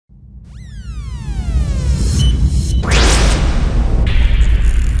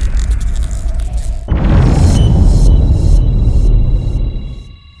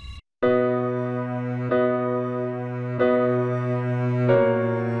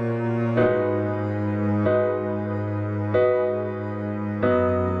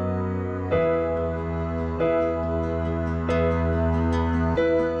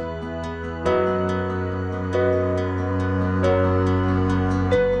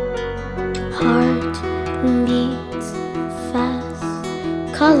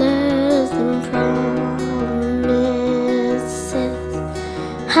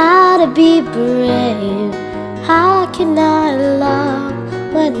brave. How can I love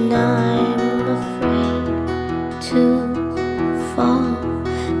when I'm afraid to fall?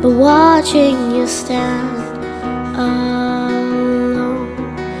 But watching you stand alone,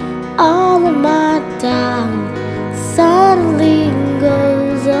 all of my doubt suddenly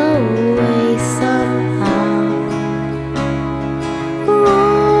goes away somehow.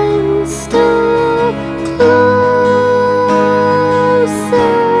 One step closer.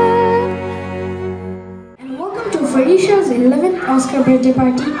 And welcome to Farisha's 11th Oscar birthday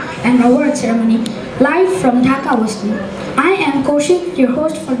party and award ceremony, live from Dhaka, Western. I am Kaushik, your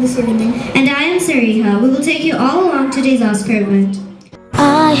host for this evening. And I am Sariha. We will take you all along today's Oscar event.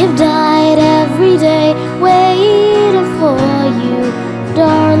 I have died every day waiting for you.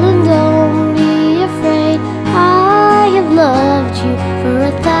 Darling, don't be afraid. I have loved you for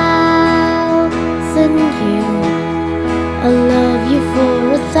 1,000 years. I love you for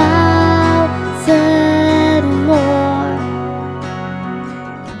 1,000 more.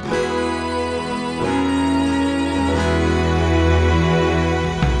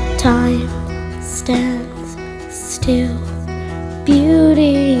 Time stands still,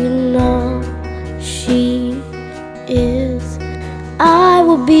 beauty in all she is. I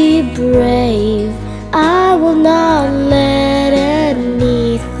will be brave, I will not let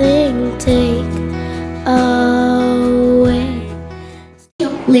anything take away.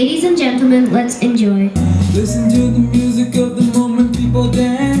 Ladies and gentlemen, let's enjoy. Listen to the music of the moment, people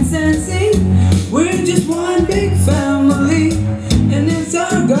dance and sing. We're just one big family, and it's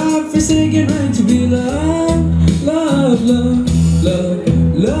our God-forsaken right to be loved, love, love, love,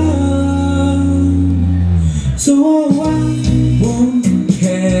 love. So I won't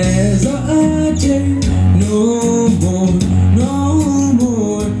hesitate no more, no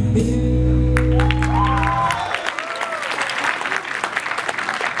more.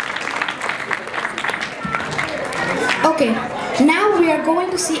 Okay, now we are going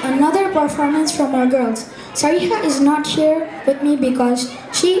to see another performance from our girls. Sariha is not here with me because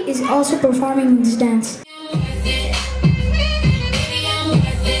she is also performing in this dance.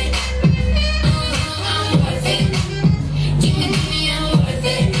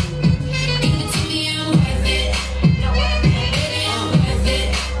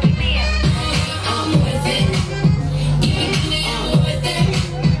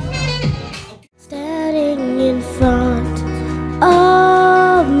 Standing in front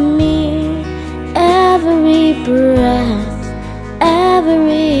of me, every breath,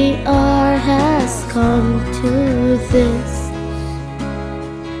 every hour has come to this.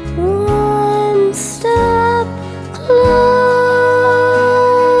 One step closer.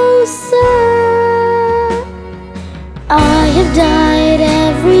 I have died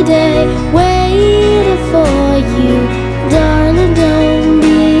every day waiting for you. Darling, don't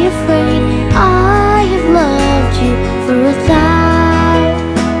be afraid. I have loved you for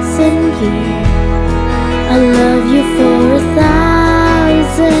 1,000 years. I love you for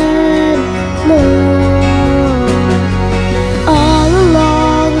 1,000 more. All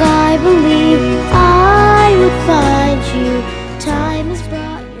along I believed I would find you. Time has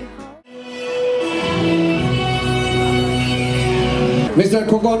brought you home. Mr.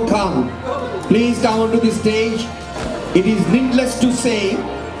 Khokon Khan, please come onto the stage. It is needless to say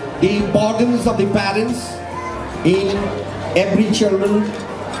the importance of the parents in every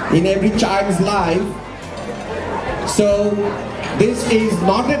child's life. So this is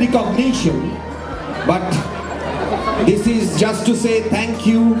not a recognition, but this is just to say thank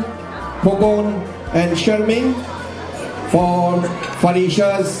you, Khokon and Sharmin, for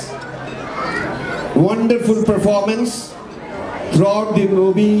Farisha's wonderful performance throughout the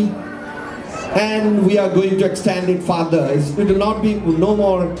movie, and we are going to extend it further. It will not be no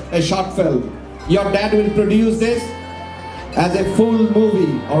more a short film. Your dad will produce this as a full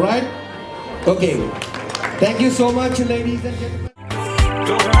movie, alright? Okay. Thank you so much, ladies and gentlemen.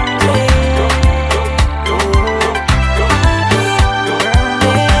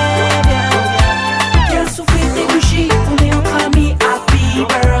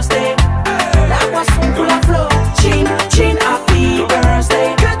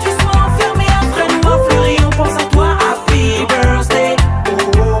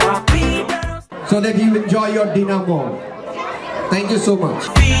 So that you enjoy your dinner more. Thank you so much.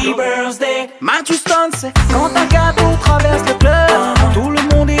 Happy birthday, Manchester, c'est quand un gâteau traverse le club, tout le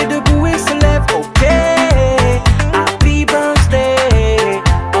monde est debout et se lève. Ok, happy birthday.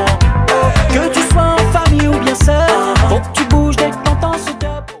 Que tu sois en famille ou bien seul, faut que tu bouges dès que t'entends ce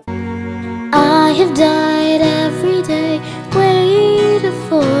dub. I have died every day waiting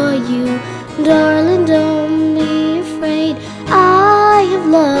for you. Darling, don't be afraid. I have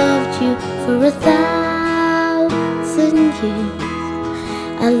loved you for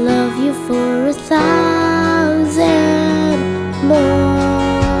I love you for 1,000